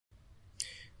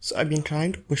So I've been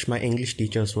trying to push my English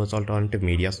teachers towards alternative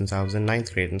media since I was in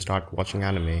 9th grade and started watching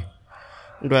anime.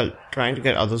 And well, trying to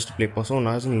get others to play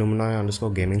Persona is an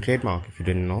Illumini_gaming trademark, if you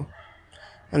didn't know.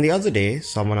 And the other day,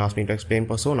 someone asked me to explain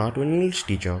Persona to an English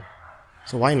teacher.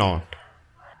 So why not?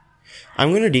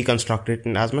 I'm going to deconstruct it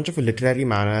in as much of a literary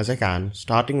manner as I can,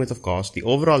 starting with, of course, the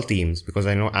overall themes, because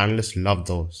I know analysts love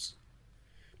those.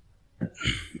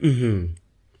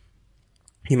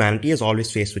 Humanity is always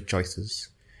faced with choices.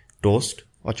 Toast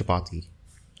or chapati,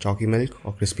 chalky milk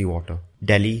or crispy water,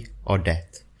 Delhi or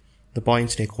death. The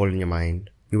points take hold in your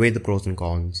mind. You weigh the pros and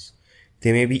cons.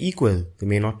 They may be equal, they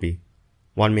may not be.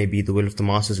 One may be the will of the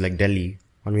masses like Delhi,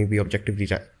 one may be objectively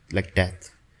right like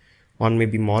death. One may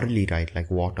be morally right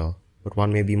like water, but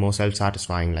one may be more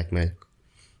self-satisfying like milk.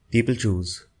 People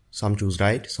choose. Some choose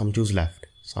right, some choose left.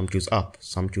 Some choose up,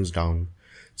 some choose down.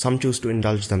 Some choose to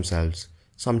indulge themselves.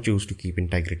 Some choose to keep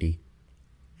integrity.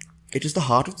 It is the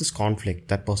heart of this conflict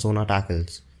that Persona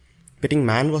tackles, pitting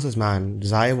man versus man,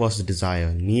 desire versus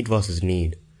desire, need versus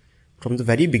need. From the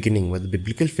very beginning, where the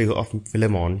biblical figure of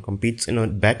Philemon competes in a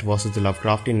bet versus the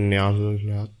Lovecraftian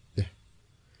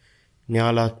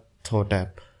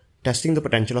Nyarlathotep, testing the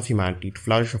potential of humanity to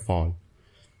flourish or fall,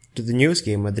 to the newest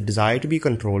game where the desire to be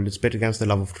controlled is pit against the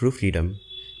love of true freedom,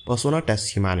 Persona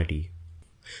tests humanity.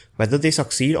 Whether they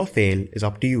succeed or fail is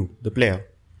up to you, the player.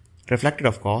 Reflected,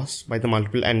 of course, by the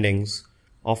multiple endings,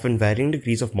 often varying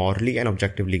degrees of morally and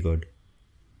objectively good.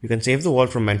 You can save the world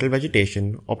from mental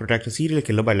vegetation or protect a serial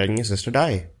killer by letting your sister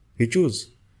die. You choose.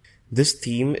 This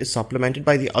theme is supplemented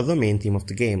by the other main theme of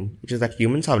the game, which is that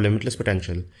humans have limitless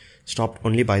potential, stopped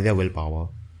only by their willpower.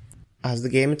 As the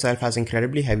game itself has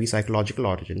incredibly heavy psychological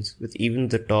origins, with even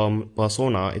the term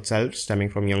persona itself stemming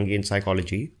from Jungian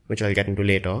psychology, which I'll get into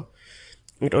later,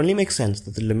 it only makes sense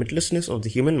that the limitlessness of the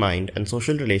human mind and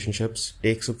social relationships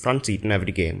takes a front seat in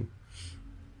every game.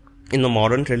 In the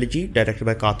modern trilogy, directed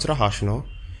by Katsura Hashino,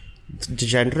 the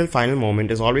general final moment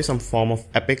is always some form of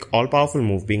epic, all-powerful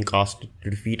move being cast to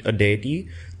defeat a deity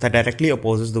that directly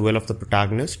opposes the will of the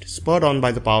protagonist, spurred on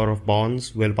by the power of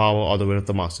bonds, willpower, or the will of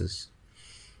the masses.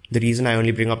 The reason I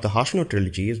only bring up the Hashino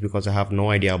trilogy is because I have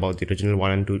no idea about the original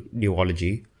 1 and 2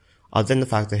 duology, other than the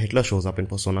fact that Hitler shows up in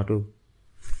Persona 2.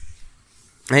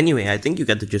 Anyway, I think you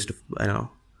get the gist of it by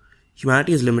now.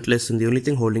 Humanity is limitless and the only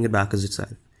thing holding it back is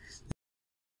itself.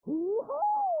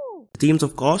 The themes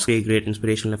of course create great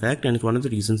inspirational effect and it's one of the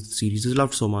reasons the series is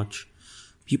loved so much.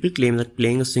 People claim that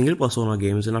playing a single Persona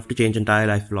game is enough to change entire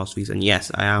life philosophies, and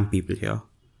yes, I am people here.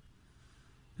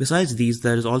 Besides these,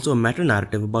 there is also a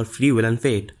meta-narrative about free will and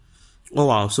fate. Oh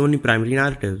wow, so many primary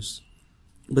narratives.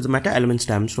 But the meta element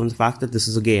stems from the fact that this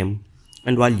is a game,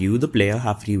 and while you, the player,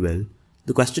 have free will,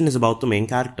 the question is about the main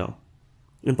character.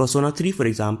 In Persona 3, for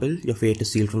example, your fate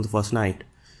is sealed from the first night.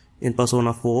 In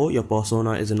Persona 4, your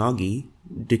persona is a Nagi,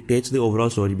 dictates the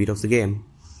overall story beat of the game.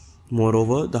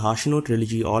 Moreover, the Hashino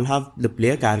trilogy all have the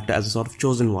player character as a sort of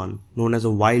chosen one, known as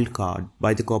a wild card,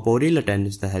 by the corporeal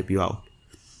attendants that help you out.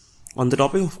 On the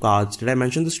topic of cards, did I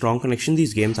mention the strong connection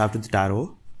these games have to the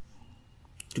tarot?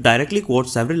 To directly quote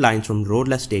several lines from Road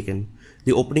Less Taken,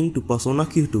 the opening to Persona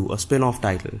Q2, a spin-off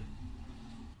title.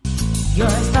 Your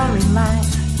storyline,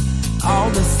 all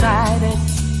decided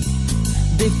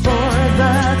before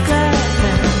the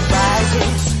curtain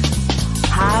rises.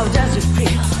 How does it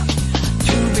feel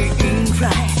to be in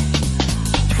right?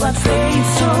 What fate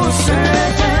so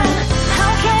certain?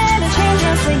 How can it change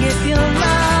nothing if you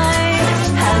lie?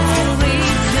 How can we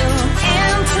tune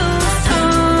into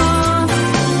stone?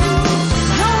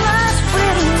 No less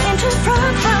spreading into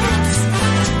progress.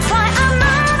 Try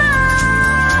another.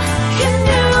 Can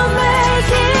you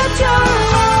make it your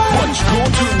own? What you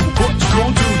gon' do? What you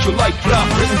gon' do? Your life not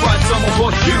written by someone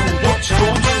but you. What you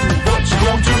gon' do? What you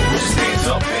gon' do? Just stand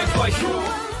up and fight you.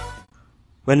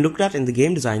 When looked at in the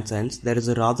game design sense, there is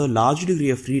a rather large degree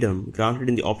of freedom granted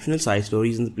in the optional side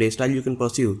stories and the playstyle you can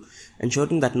pursue,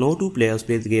 ensuring that no two players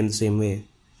play the game the same way.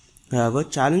 However,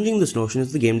 challenging this notion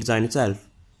is the game design itself.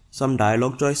 Some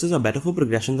dialogue choices are better for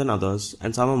progression than others,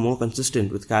 and some are more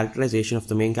consistent with characterization of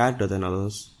the main character than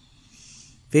others.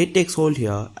 Fate takes hold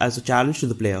here as a challenge to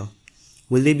the player.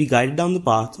 Will they be guided down the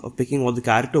path of picking what the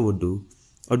character would do,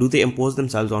 or do they impose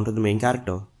themselves onto the main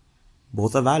character?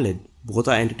 Both are valid, both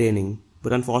are entertaining,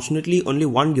 but unfortunately only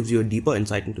one gives you a deeper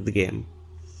insight into the game.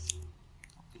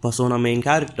 Persona main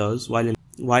characters, while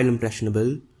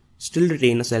impressionable, still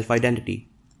retain a self-identity.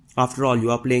 After all,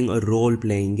 you are playing a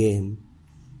role-playing game.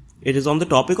 It is on the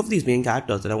topic of these main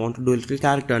characters that I want to do a little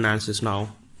character analysis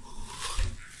now.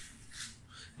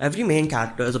 Every main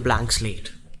character is a blank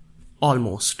slate.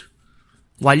 Almost.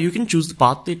 While you can choose the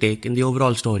path they take in the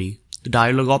overall story, The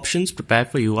dialogue options prepared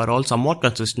for you are all somewhat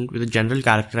consistent with the general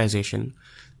characterization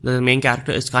that the main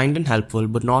character is kind and helpful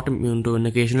but not immune to an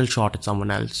occasional shot at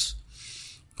someone else.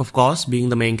 Of course, being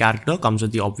the main character comes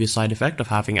with the obvious side effect of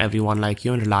having everyone like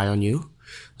you and rely on you.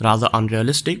 Rather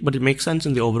unrealistic, but it makes sense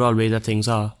in the overall way that things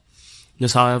are.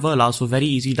 This, however, allows for very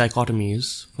easy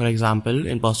dichotomies. For example,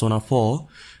 in Persona 4,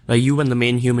 where you and the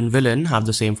main human villain have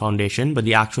the same foundation, but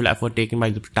the actual effort taken by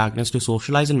the protagonist to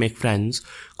socialize and make friends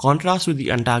contrasts with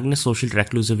the antagonist's social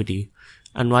reclusivity.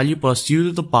 And while you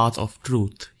pursue the path of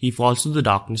truth, he falls to the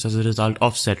darkness as a result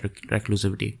of said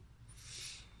reclusivity.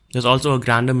 There's also a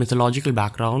grander mythological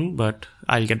background, but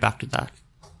I'll get back to that.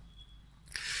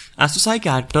 As to side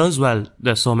characters, well,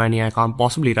 there's so many I can't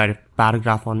possibly write a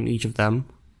paragraph on each of them.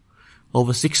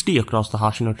 Over 60 across the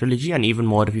Hashino trilogy, and even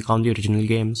more if you count the original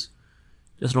games.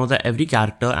 Just know that every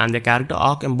character and their character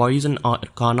arc embodies an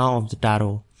arcana of the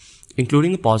tarot,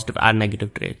 including the positive and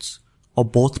negative traits, or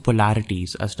both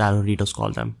polarities as tarot readers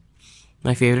call them.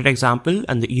 My favorite example,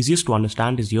 and the easiest to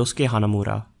understand, is Yosuke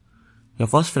Hanamura, your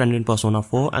first friend in Persona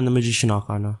 4 and the Magician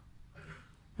Arcana.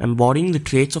 Embodying the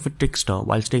traits of a trickster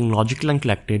while staying logical and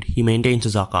collected, he maintains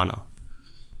his arcana.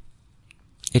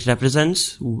 It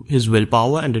represents his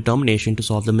willpower and determination to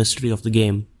solve the mystery of the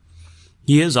game.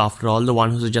 He is, after all, the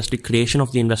one who suggested creation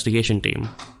of the investigation team.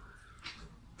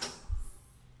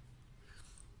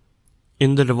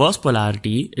 In the reverse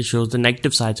polarity, it shows the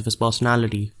negative sides of his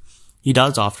personality. He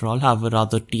does, after all, have a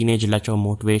rather teenage lecher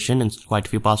motivation in quite a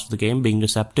few parts of the game, being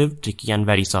deceptive, tricky, and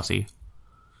very sussy.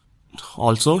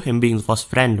 Also, him being the first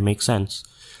friend makes sense.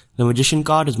 The Magician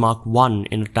card is marked 1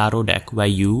 in a tarot deck where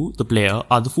you, the player,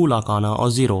 are the Fool Arcana or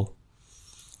 0.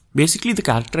 Basically, the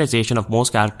characterization of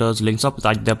most characters links up with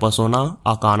either their persona,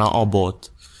 arcana, or both.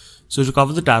 So to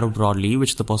cover the tarot broadly,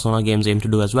 which the Persona games aim to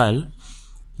do as well,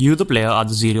 you, the player, are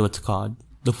the 0th card,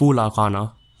 the Fool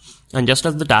Arcana. And just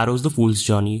as the tarot is the Fool's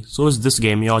journey, so is this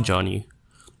game your journey.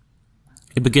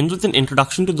 It begins with an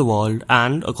introduction to the world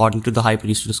and, according to the High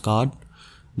Priestess card,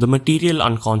 the material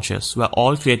unconscious, where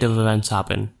all creative events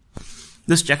happen.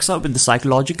 This checks out with the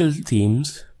psychological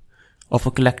themes of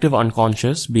a collective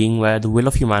unconscious being where the will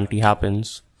of humanity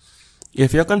happens.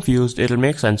 If you're confused, it'll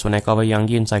make sense when I cover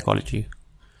Jungian psychology.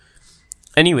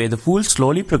 Anyway, the Fool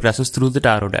slowly progresses through the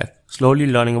tarot deck, slowly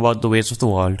learning about the ways of the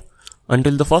world,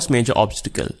 until the first major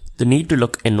obstacle, the need to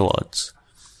look inwards.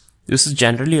 This is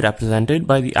generally represented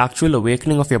by the actual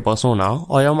awakening of your persona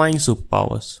or your mind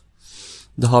superpowers.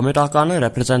 The Hermit Arcana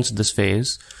represents this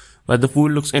phase, where the Fool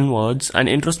looks inwards and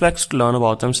introspects to learn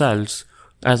about themselves,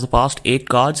 as the past 8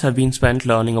 cards have been spent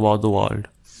learning about the world.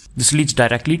 This leads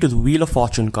directly to the Wheel of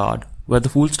Fortune card, where the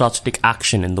Fool starts to take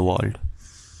action in the world.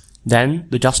 Then,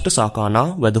 the Justice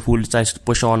Arcana, where the Fool decides to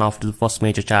push on after the first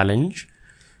major challenge.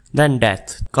 Then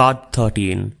Death, card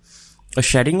 13, a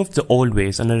shedding of the old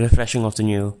ways and a refreshing of the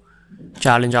new.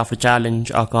 Challenge after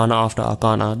challenge, arcana after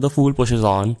arcana, the Fool pushes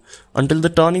on, until the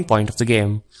turning point of the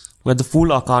game, where the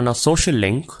Fool Arcana social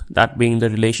link, that being the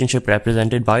relationship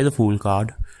represented by the Fool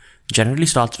card, generally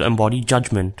starts to embody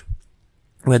judgment,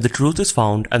 where the truth is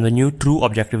found and the new true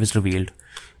objective is revealed,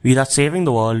 be that saving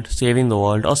the world,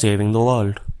 or saving the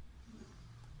world.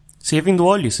 Saving the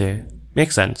world, you say?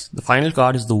 Makes sense. The final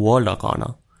card is the World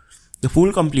Arcana. The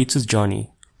Fool completes his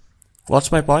journey.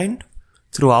 What's my point?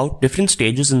 Throughout, different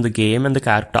stages in the game and the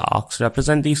character arcs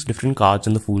represent these different cards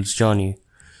in the Fool's journey.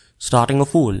 Starting a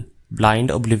Fool, blind,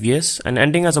 oblivious, and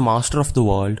ending as a master of the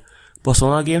world,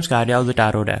 Persona games carry out the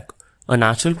tarot deck, a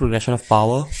natural progression of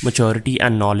power, maturity,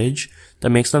 and knowledge that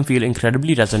makes them feel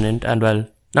incredibly resonant and, well,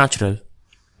 natural.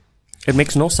 It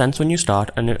makes no sense when you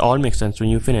start, and it all makes sense when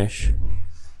you finish.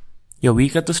 You're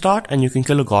weak at the start, and you can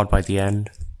kill a god by the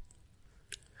end.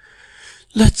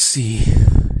 Let's see.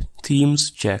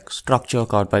 Themes, check. Structure,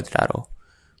 card by the tarot.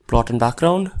 Plot and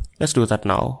background? Let's do that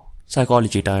now.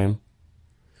 Psychology time.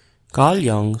 Carl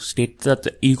Jung stated that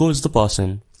the ego is the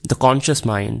person, the conscious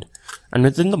mind, and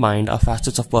within the mind are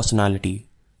facets of personality,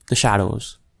 the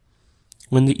shadows.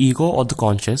 When the ego or the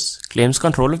conscious claims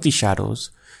control of these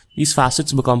shadows, these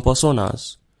facets become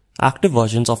personas, active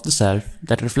versions of the self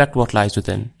that reflect what lies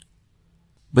within.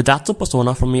 But that's a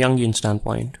persona from a Jungian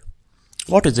standpoint.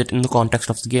 What is it in the context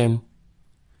of the game?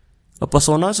 A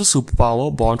persona is a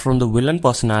superpower born from the will and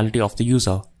personality of the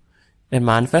user. It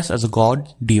manifests as a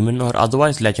god, demon, or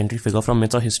otherwise legendary figure from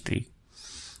myth or history.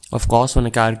 Of course, when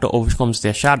a character overcomes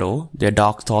their shadow, their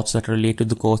dark thoughts that relate to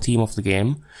the core theme of the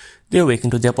game, they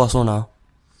awaken to their persona.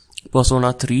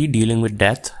 Persona 3, dealing with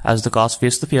death, has the cast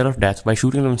face the fear of death by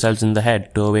shooting themselves in the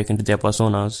head to awaken to their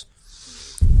personas.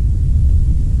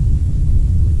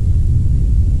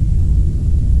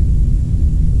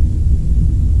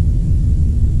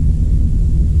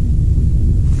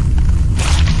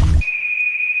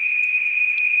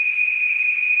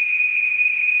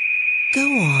 Go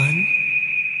on.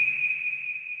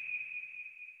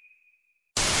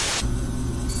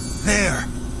 There!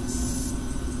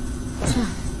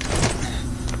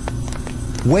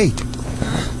 Wait!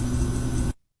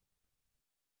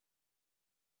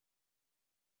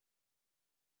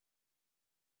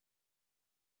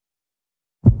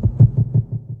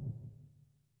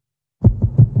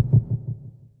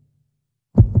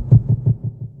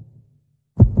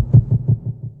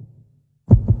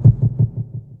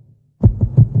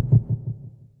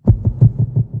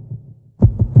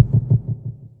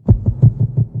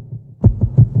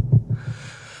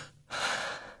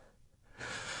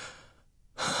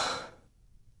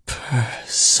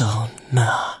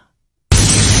 Persona.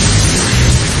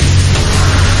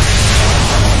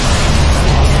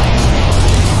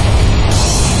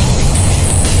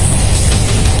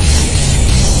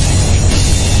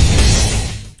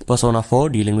 Persona 4,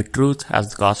 dealing with truth, has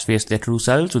the cast face their true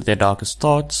selves with their darkest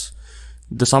thoughts.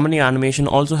 The summoning animation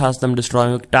also has them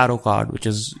destroying a tarot card, which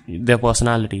is their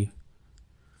personality.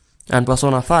 And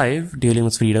Persona 5, dealing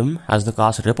with freedom, has the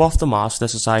cast rip off the mask that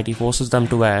society forces them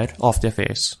to wear off their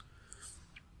face.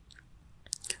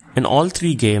 In all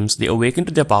three games, they awaken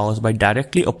to their powers by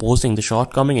directly opposing the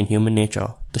shortcoming in human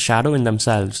nature, the shadow in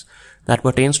themselves, that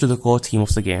pertains to the core theme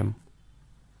of the game.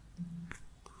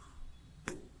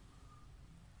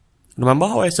 Remember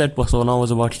how I said Persona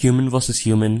was about human versus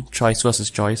human, choice versus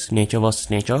choice, nature versus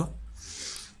nature?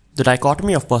 The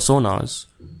dichotomy of personas,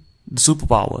 the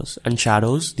superpowers, and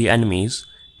shadows, the enemies,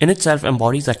 in itself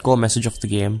embodies that core message of the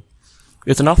game.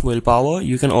 With enough willpower,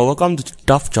 you can overcome the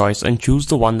tough choice and choose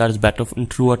the one that is better and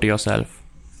truer to yourself.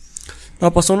 Now,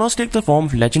 personas take the form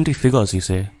of legendary figures, you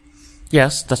say.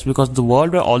 Yes, that's because the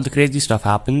world where all the crazy stuff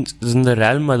happens is in the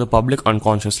realm where the public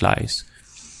unconscious lies.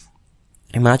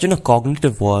 Imagine a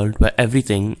cognitive world where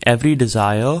everything, every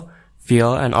desire, fear,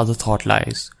 and other thought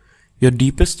lies. Your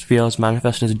deepest fears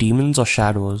manifest as demons or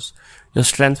shadows. Your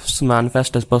strengths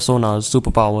manifest as personas,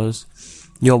 superpowers.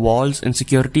 Your walls,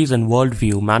 insecurities, and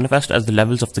worldview manifest as the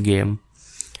levels of the game.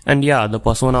 And yeah, the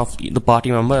persona of the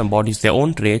party member embodies their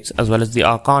own traits as well as the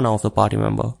arcana of the party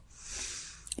member.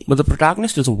 But the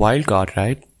protagonist is a wild card,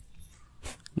 right?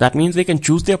 That means they can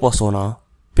choose their persona,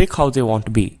 pick how they want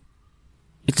to be.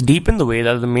 It's deep in the way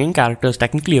that the main character is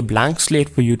technically a blank slate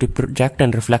for you to project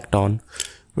and reflect on,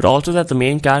 but also that the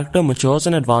main character matures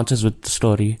and advances with the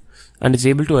story, and is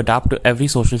able to adapt to every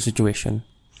social situation.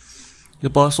 The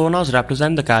personas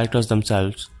represent the characters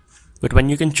themselves, but when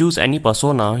you can choose any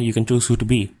persona, you can choose who to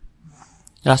be.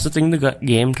 That's the thing the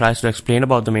game tries to explain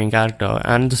about the main character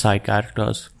and the side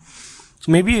characters.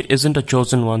 So maybe it isn't a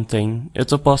chosen one thing,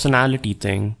 it's a personality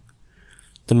thing.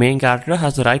 The main character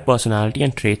has the right personality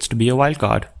and traits to be a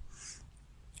wildcard.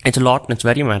 It's a lot and it's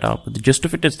very meta, but the gist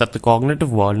of it is that the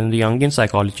cognitive world and the Jungian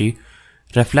psychology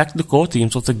reflect the core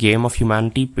themes of the game of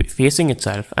humanity facing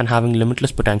itself and having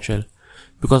limitless potential.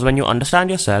 Because when you understand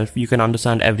yourself, you can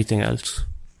understand everything else.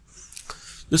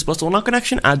 This persona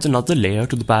connection adds another layer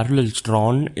to the parallels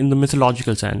drawn in the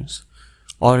mythological sense,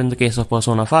 or in the case of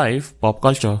Persona 5, pop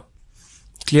culture.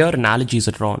 Clear analogies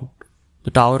are drawn. The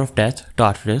Tower of Death,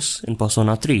 Tartarus, in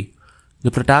Persona 3.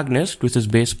 The protagonist with his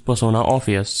base persona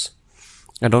Orpheus.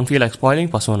 I don't feel like spoiling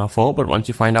Persona 4, but once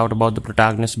you find out about the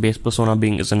protagonist's base persona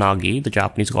being Izanagi, the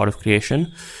Japanese god of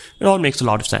creation, it all makes a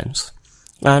lot of sense.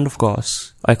 And of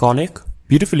course, iconic,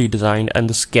 beautifully designed, and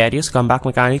the scariest comeback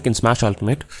mechanic in Smash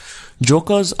Ultimate,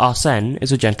 Joker's Arsene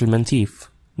is a gentleman thief.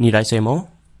 Need I say more?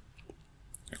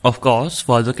 Of course,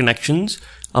 further connections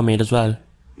are made as well.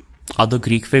 Other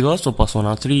Greek figures for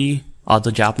Persona 3,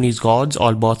 other Japanese gods,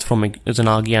 all birthed from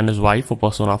Izanagi and his wife for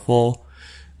Persona 4,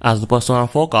 as the Persona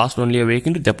 4 cast only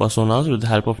awakened to their personas with the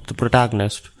help of the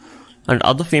protagonist, and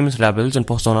other famous rebels in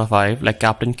Persona 5 like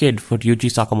Captain Kid for Ryuji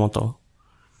Sakamoto.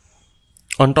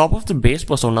 On top of the base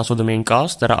personas for the main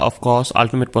cast, there are of course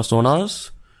ultimate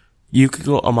personas,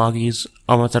 Yukiko Amagi's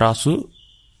Amaterasu,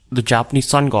 the Japanese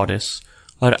sun goddess,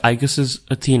 or Aegis's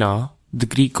Athena, the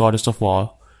Greek goddess of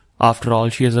war. After all,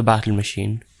 she is a battle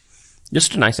machine.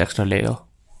 Just a nice extra layer.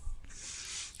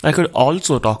 I could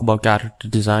also talk about character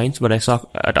designs, but I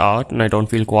suck at art and I don't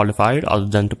feel qualified other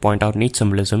than to point out neat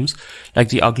symbolisms, like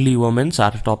the ugly woman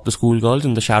sat atop the schoolgirls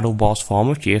in the shadow boss form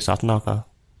of Chie Satonaka.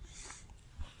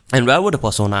 And where would a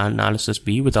persona analysis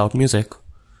be without music?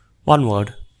 One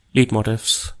word,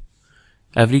 leitmotifs.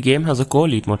 Every game has a core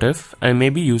leitmotif, and may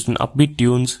be used in upbeat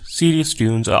tunes, serious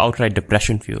tunes, or outright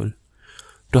depression fuel.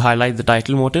 To highlight the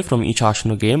title motif from each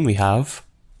Ashino game, we have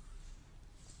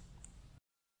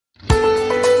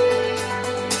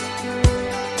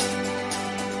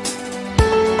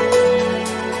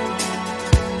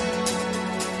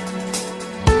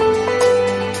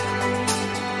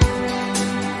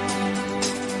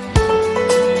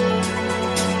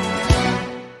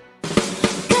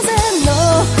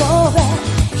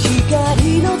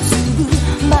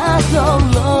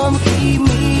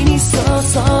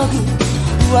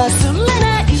忘れ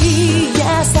ない優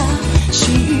し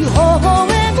い微笑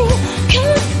み悲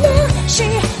し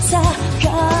さ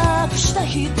隠した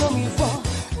瞳を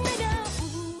願う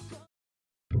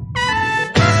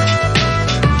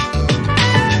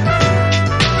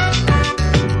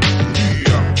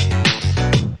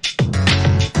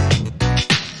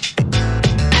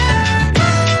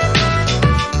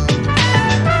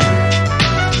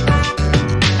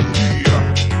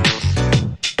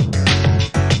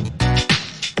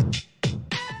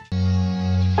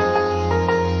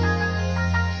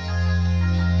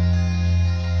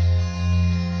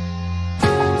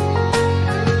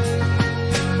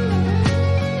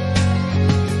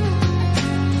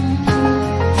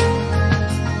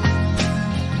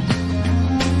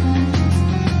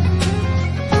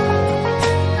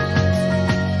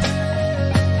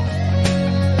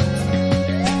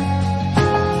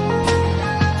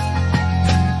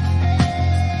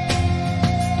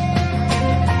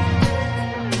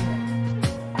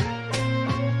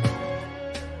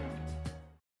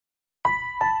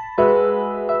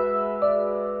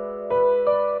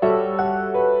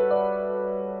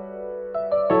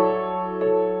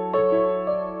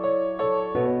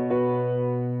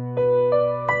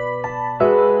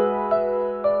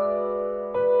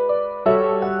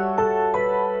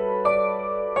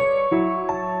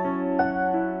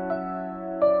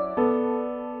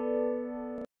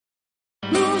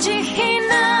無慈悲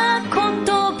な言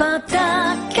葉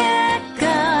だけが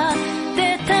で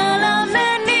たらめ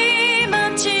に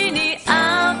街に溢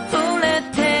れ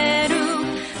てる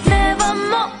根はも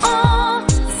う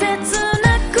切な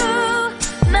く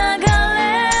流れ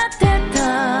てた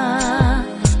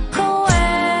声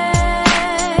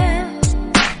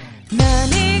何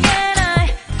気ない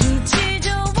日常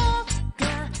が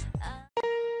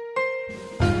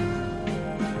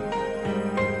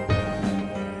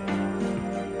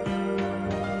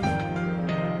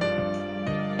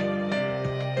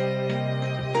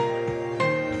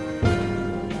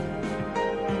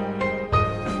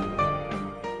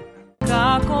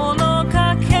過去の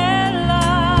かけら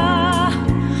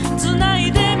繋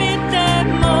いでみて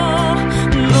も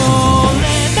どれ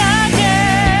だけ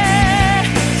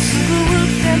すくっ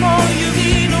ても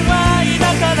指の間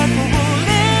からこぼ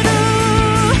れる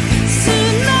砂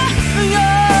よ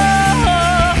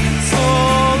そ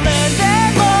れで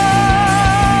も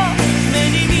目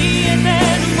に見えて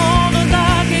るものだ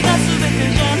けが全て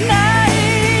じゃない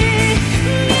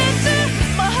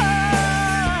It's my heart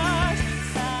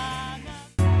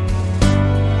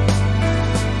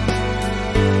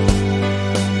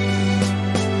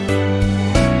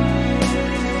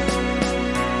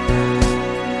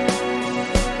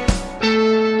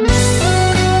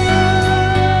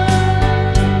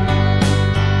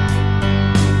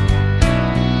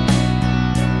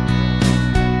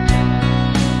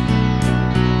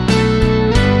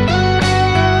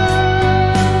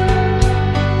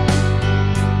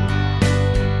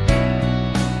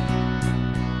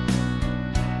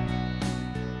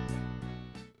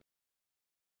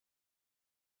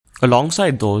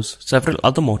Alongside those, several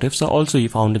other motifs are also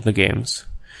found in the games.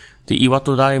 The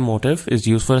Iwatodai motive is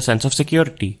used for a sense of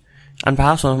security, and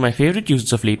perhaps one of my favorite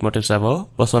uses of leitmotifs ever,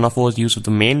 Persona 4's use of the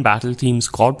main battle theme's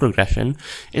chord progression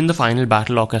in the final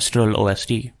battle orchestral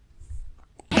OST.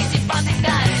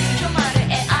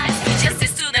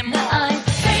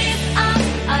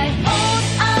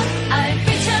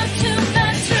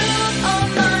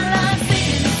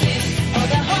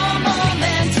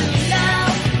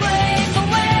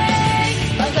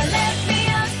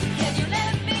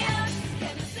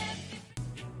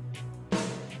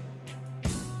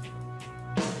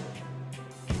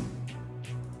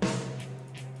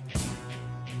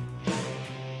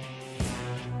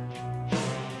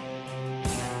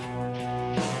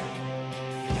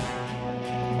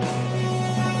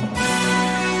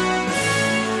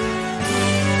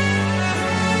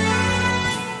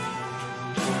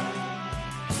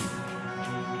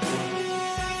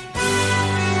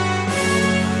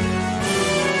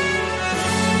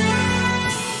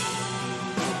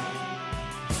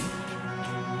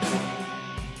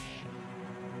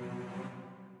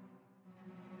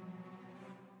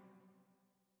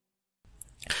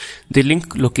 They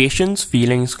link locations,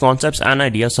 feelings, concepts, and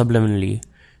ideas subliminally.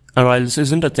 And while this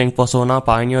isn't a thing Persona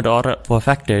pioneered or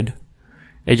perfected,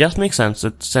 it just makes sense,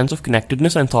 that sense of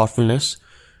connectedness and thoughtfulness,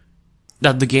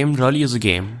 that the game really is a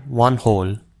game, one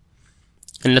whole.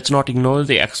 And let's not ignore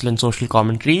the excellent social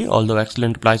commentary, although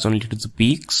excellent applies only to the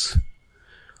peaks.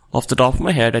 Off the top of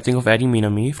my head, I think of Eri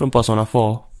Minami from Persona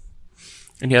 4.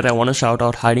 And here I want to shout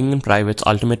out Hiding in Private's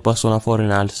ultimate Persona 4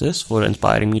 analysis for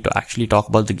inspiring me to actually talk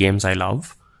about the games I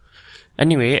love.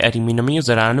 Anyway, Eri Minami is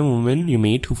a random woman you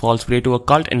meet who falls prey to a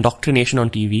cult indoctrination on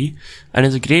TV, and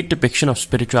is a great depiction of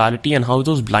spirituality and how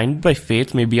those blinded by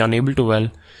faith may be unable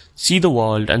to, see the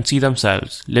world and see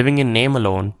themselves, living in name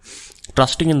alone,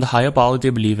 trusting in the higher power they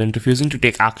believe in, refusing to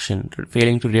take action,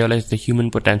 failing to realize the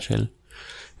human potential.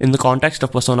 In the context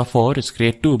of Persona 4, it's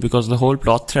great too, because the whole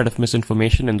plot thread of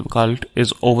misinformation in the cult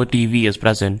is over TV is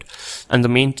present, and the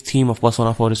main theme of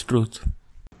Persona 4 is truth.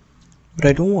 But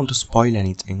I don't want to spoil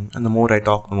anything, and the more I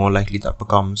talk, the more likely that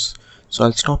becomes, so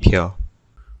I'll stop here.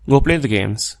 Go play the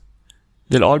games.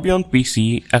 They'll all be on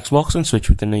PC, Xbox and Switch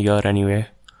within a year anyway.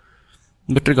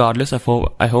 But regardless, I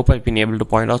hope I've been able to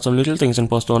point out some little things in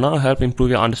Persona and help improve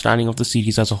your understanding of the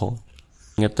series as a whole.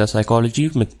 At the psychology,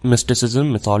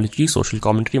 mysticism, mythology, social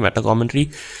commentary,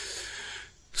 meta-commentary,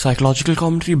 psychological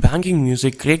commentary, banking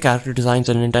music, great character designs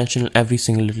and intention in every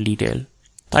single little detail.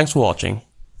 Thanks for watching.